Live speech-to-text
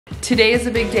Today is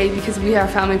a big day because we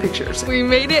have family pictures. We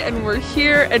made it and we're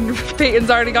here, and Peyton's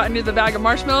already gotten into the bag of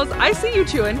marshmallows. I see you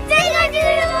chewing.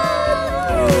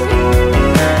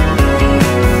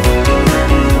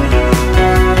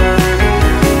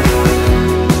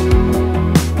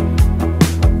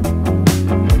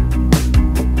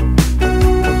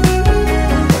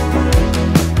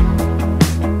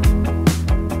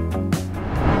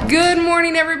 Good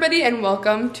morning, everybody, and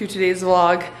welcome to today's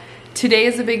vlog. Today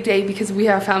is a big day because we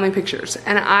have family pictures,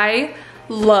 and I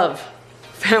love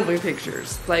family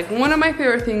pictures. Like, one of my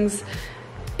favorite things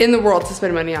in the world to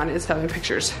spend money on is family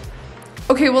pictures.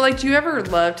 Okay, well, like, do you ever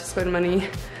love to spend money?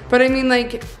 But I mean,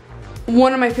 like,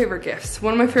 one of my favorite gifts,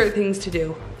 one of my favorite things to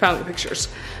do, family pictures.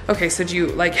 Okay, so do you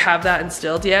like have that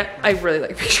instilled yet? I really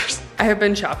like pictures. I have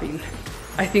been shopping.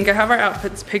 I think I have our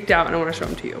outfits picked out and I want to show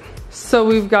them to you. So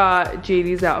we've got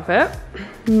JD's outfit,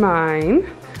 mine,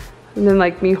 and then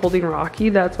like me holding Rocky,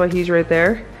 that's why he's right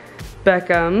there.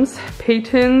 Beckham's,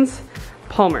 Peyton's,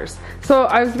 Palmer's. So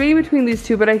I was debating between these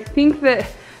two, but I think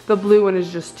that the blue one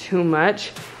is just too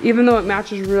much. Even though it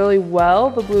matches really well,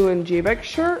 the blue and J-Beck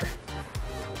shirt,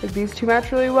 like these two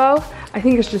match really well, I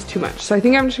think it's just too much. So I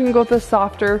think I'm just gonna go with the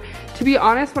softer. To be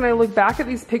honest, when I look back at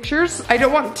these pictures, I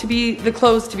don't want the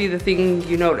clothes to be the thing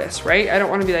you notice, right? I don't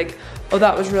wanna be like, oh,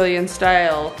 that was really in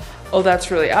style. Oh, that's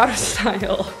really out of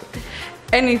style.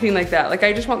 Anything like that. Like,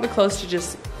 I just want the clothes to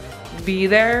just be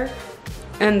there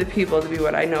and the people to be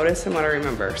what I notice and what I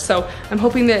remember. So I'm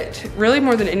hoping that really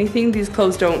more than anything, these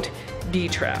clothes don't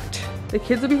detract. The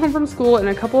kids will be home from school in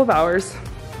a couple of hours.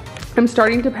 I'm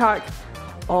starting to pack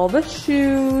all the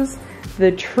shoes,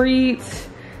 the treats,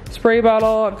 spray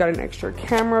bottle. I've got an extra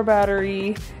camera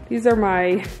battery. These are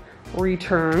my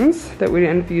returns that we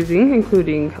end up using,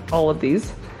 including all of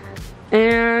these.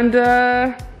 And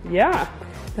yeah.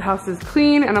 The house is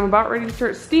clean and I'm about ready to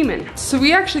start steaming. So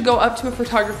we actually go up to a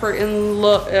photographer in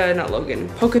not Logan,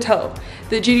 Pocatello,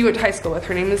 that JD went to high school with.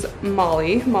 Her name is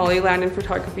Molly Landon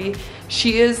Photography.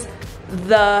 She is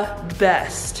the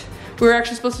best. We were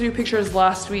actually supposed to do pictures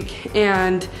last week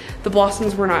and the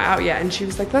blossoms were not out yet. And she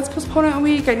was like, let's postpone it a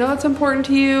week. I know that's important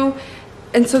to you.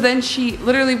 And so then she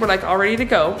literally, we're like all ready to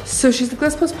go. So she's like,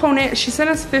 let's postpone it. She sent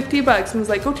us 50 bucks and was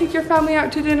like, go take your family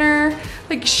out to dinner.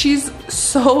 Like, she's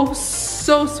so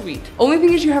sweet. Only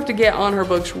thing is you have to get on her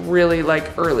books really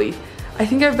like early. I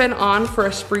think I've been on for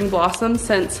a spring blossom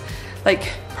since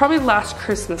like probably last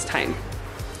Christmas time.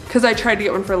 Cause I tried to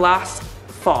get one for last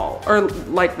fall or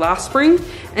like last spring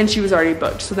and she was already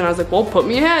booked. So then I was like, well, put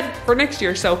me ahead for next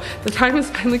year. So the time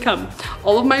has finally come.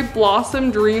 All of my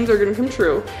blossom dreams are gonna come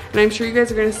true and I'm sure you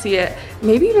guys are gonna see it.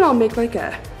 Maybe even I'll make like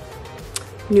a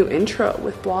new intro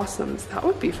with blossoms. That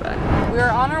would be fun. We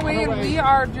are on our way and we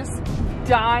are just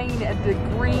dying at the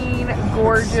green,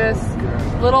 gorgeous,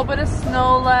 little bit of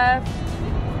snow left,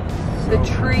 the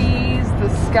trees, the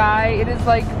sky. It is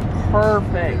like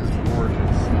perfect.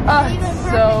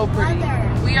 It's so pretty.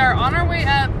 We are on our way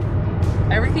up.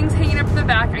 Everything's hanging up in the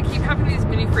back. I keep having these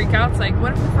mini freakouts, like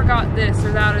what if we forgot this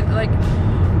or that, or like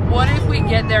what if we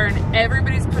get there and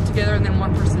everybody's put together and then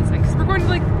one person's like, because we're going to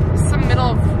like some middle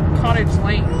of Cottage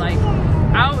Lane, like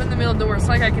out in the middle of nowhere. It's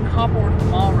like I can hop over to the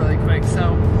mall really quick.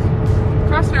 So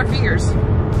crossing our fingers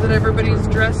that everybody's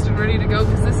dressed and ready to go,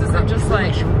 because this isn't just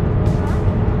like,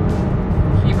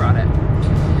 he brought it.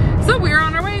 So we're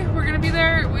on our way. We're gonna be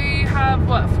there. We have,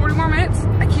 what, 40 more minutes?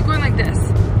 I keep going like this.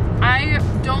 I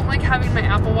don't like having my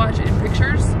Apple Watch in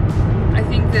pictures. I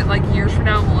think that like years from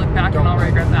now we'll look back and I'll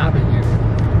regret that.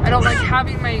 I don't like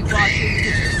having my watch in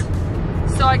pictures.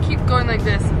 So I keep going like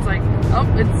this. It's like, oh,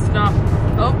 it's not,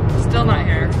 oh, still not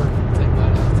here.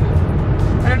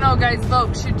 I don't know, guys,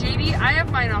 vote. Should JD, I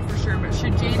have mine off for sure, but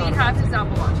should JD have his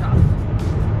Apple Watch off?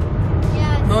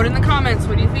 Yes. Vote in the comments,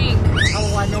 what do you think? How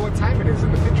will I know what time it is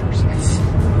in the pictures?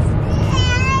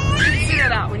 Consider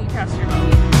that when you cast your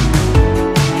vote.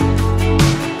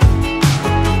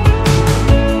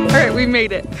 All right, we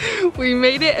made it. We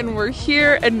made it and we're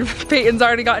here and Peyton's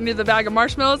already gotten into the bag of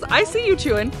marshmallows. I see you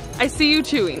chewing. I see you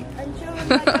chewing.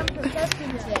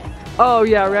 Oh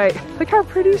yeah, right. Look how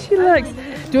pretty she looks.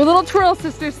 Do a little twirl,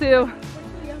 Sister Sue.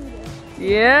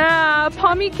 Yeah,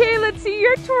 Pommy K, let's see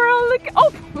your twirl. Look,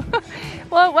 oh.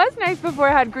 Well, it was nice before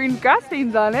it had green grass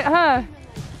stains on it, huh?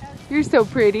 You're so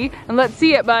pretty. And let's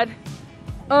see it, bud.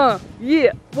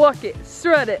 Yeah, walk it,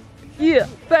 strut it. Yeah,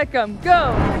 Beckham,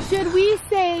 go. Should we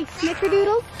say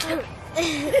snickerdoodles? Should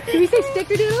we say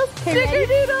stickerdoodles?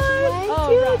 Stickerdoodles. 1,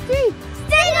 2, 3.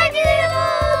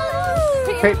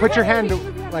 Stickerdoodles! Hey, put your hand,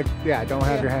 like, yeah, don't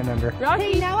have your hand under.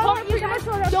 Hey, now I want you guys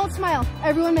to don't smile.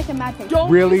 Everyone make a mad face.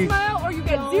 Don't really smile or you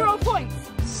get 0 points.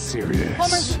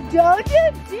 Serious. Don't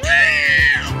you do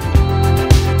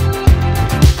it!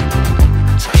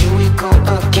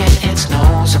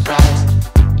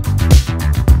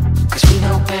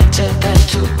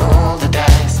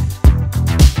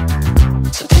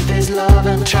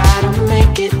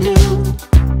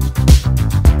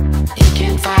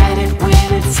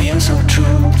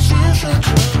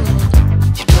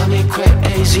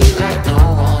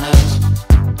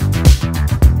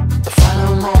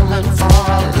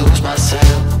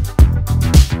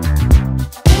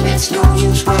 no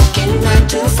use working 9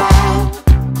 to 5.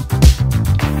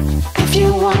 If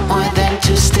you want more than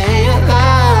to stay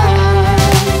alive,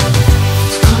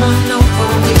 so come on over,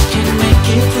 we can make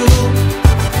it through.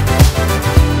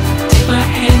 Take my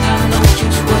hand, I know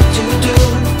just what to do.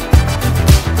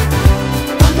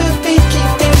 On the beat,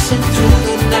 keep dancing through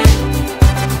the night.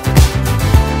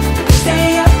 We stay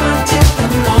up until the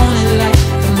morning light,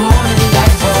 the morning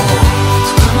light. Oh,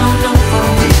 so come on over,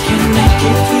 we can make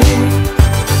it through.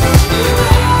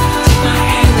 Take my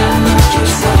hand, I know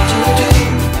just what to do.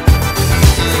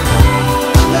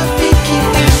 On the beat, keep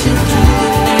dancing through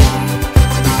the night.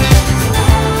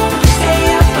 We stay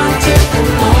up until the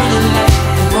morning light,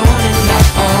 the morning light.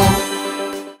 Oh.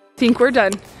 I think we're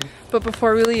done. But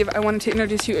before we leave, I wanted to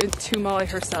introduce you to Molly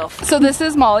herself. So this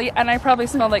is Molly, and I probably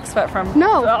smell like sweat from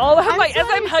No, all of like as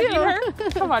sweating I'm hugging too. her.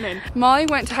 Come on in. Molly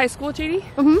went to high school with JD?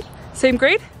 Mm-hmm. Same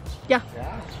grade? Yeah.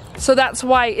 So that's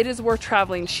why it is worth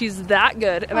traveling. She's that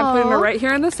good, and I'm putting her Aw. right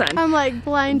here in the sun. I'm like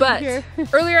blind But here.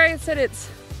 earlier I had said it's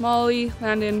Molly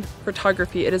Landon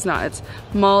Photography. It is not. It's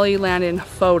Molly Landon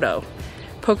Photo.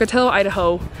 Pocatello,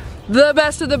 Idaho. The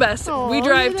best of the best. Aw, we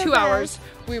drive you're the 2 best. hours.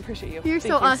 We appreciate you. You're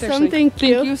Thank so you, awesome. seriously. Thank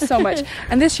you. Thank you so much.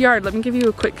 And this yard, let me give you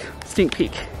a quick sneak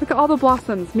peek. Look at all the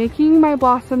blossoms, making my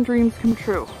blossom dreams come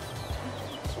true.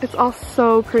 It's all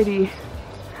so pretty.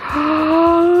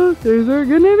 These are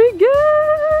gonna be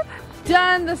good.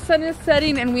 Done, the sun is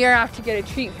setting and we are off to get a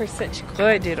treat for such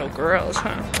good little girls,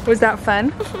 huh? Was that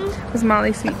fun? Was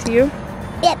Molly sweet to you?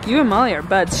 Yep. You and Molly are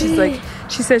buds. She's like,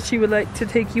 she said she would like to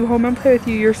take you home and play with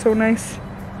you. You're so nice.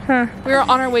 Huh. We're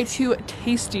on our way to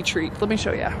Tasty Treat. Let me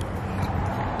show you.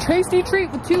 Tasty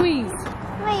Treat with 2 E's.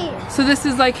 Wait. So this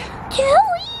is like 2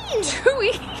 E's. 2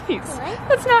 E's. What?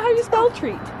 That's not how you spell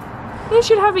treat. They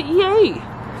should have an EA.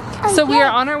 So we are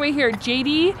on our way here.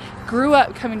 JD grew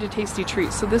up coming to Tasty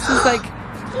Treat. So this is like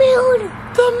Moon.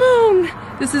 the moon.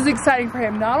 This is exciting for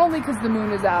him. Not only because the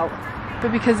moon is out,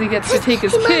 but because he gets to take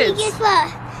his kids. Guess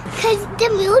what? Because the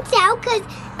moon's out. Because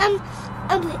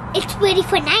it's ready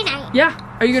for night-night. Yeah.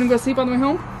 Are you gonna go sleep on the way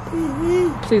home?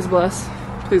 Mm-hmm. Please bless.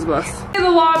 Please bless. The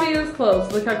lobby is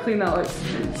closed. Look how clean that looks.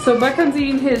 So Beckham's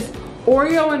eating his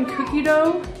Oreo and cookie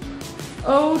dough.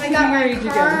 Oh, to your age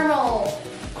again.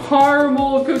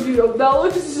 Caramel cookie dough. That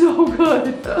looks so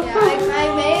good. Yeah,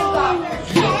 I may have gotten it.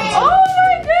 Oh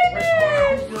my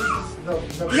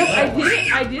goodness! No,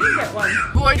 I didn't get one.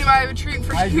 Boy, do I have a treat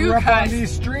for I you grew up on guys.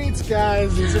 these streets,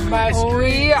 guys. These are my streets.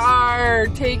 We are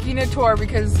taking a tour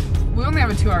because we only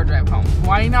have a 2-hour drive home.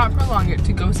 Why not prolong it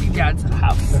to go see Dad's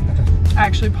house?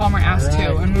 Actually, Palmer asked All right,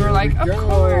 to, and we were like, here we of go.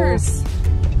 course.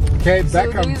 Okay,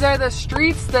 So Beckham. these are the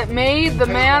streets that made the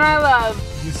man I love.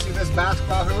 You see this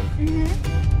basketball hoop?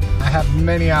 I have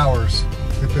many hours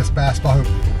with this basketball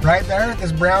hoop. Right there,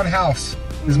 this brown house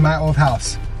is my old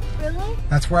house. Really?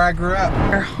 That's where I grew up.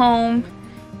 We're home.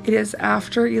 It is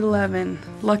after 11.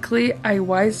 Luckily, I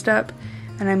wised up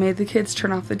and I made the kids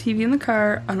turn off the TV in the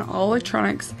car on all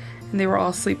electronics, and they were all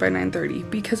asleep by 9:30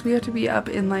 because we have to be up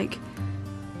in like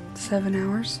 7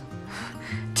 hours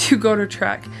to go to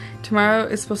track. Tomorrow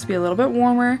is supposed to be a little bit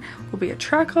warmer. We'll be at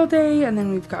track all day, and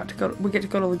then we get to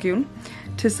go to Lagoon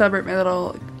to celebrate my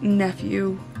little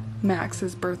nephew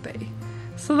Max's birthday.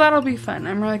 So that'll be fun.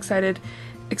 I'm really excited,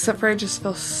 except for I just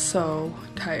feel so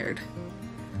tired.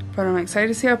 But I'm excited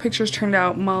to see how pictures turned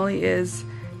out. Molly is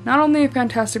not only a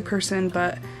fantastic person,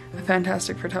 but a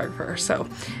fantastic photographer. So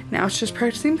now it's just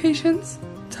practicing patience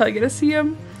till I get to see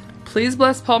him. Please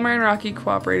bless Palmer and Rocky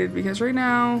cooperated, because right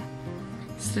now,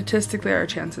 statistically, our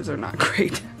chances are not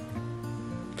great.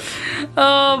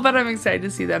 Oh, but I'm excited to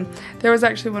see them. There was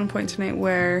actually one point tonight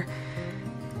where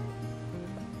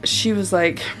she was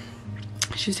like,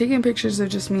 she was taking pictures of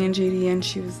just me and JD, and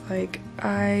she was like,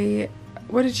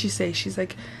 what did she say? She's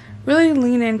like, really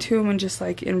lean into him and just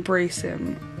like embrace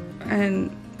him.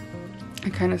 And I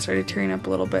kind of started tearing up a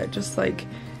little bit, just like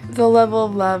the level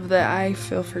of love that I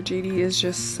feel for JD is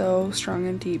just so strong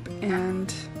and deep,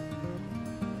 and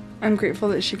I'm grateful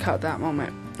that she caught that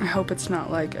moment. I hope it's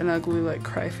not like an ugly like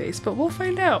cry face, but we'll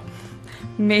find out.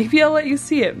 Maybe I'll let you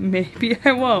see it, maybe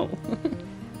I won't.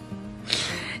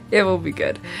 It will be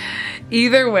good.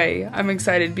 Either way, I'm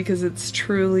excited because it's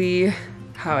truly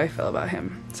how I feel about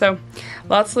him. So,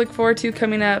 lots to look forward to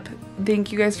coming up.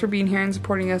 Thank you guys for being here and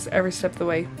supporting us every step of the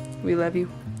way. We love you,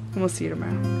 and we'll see you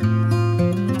tomorrow.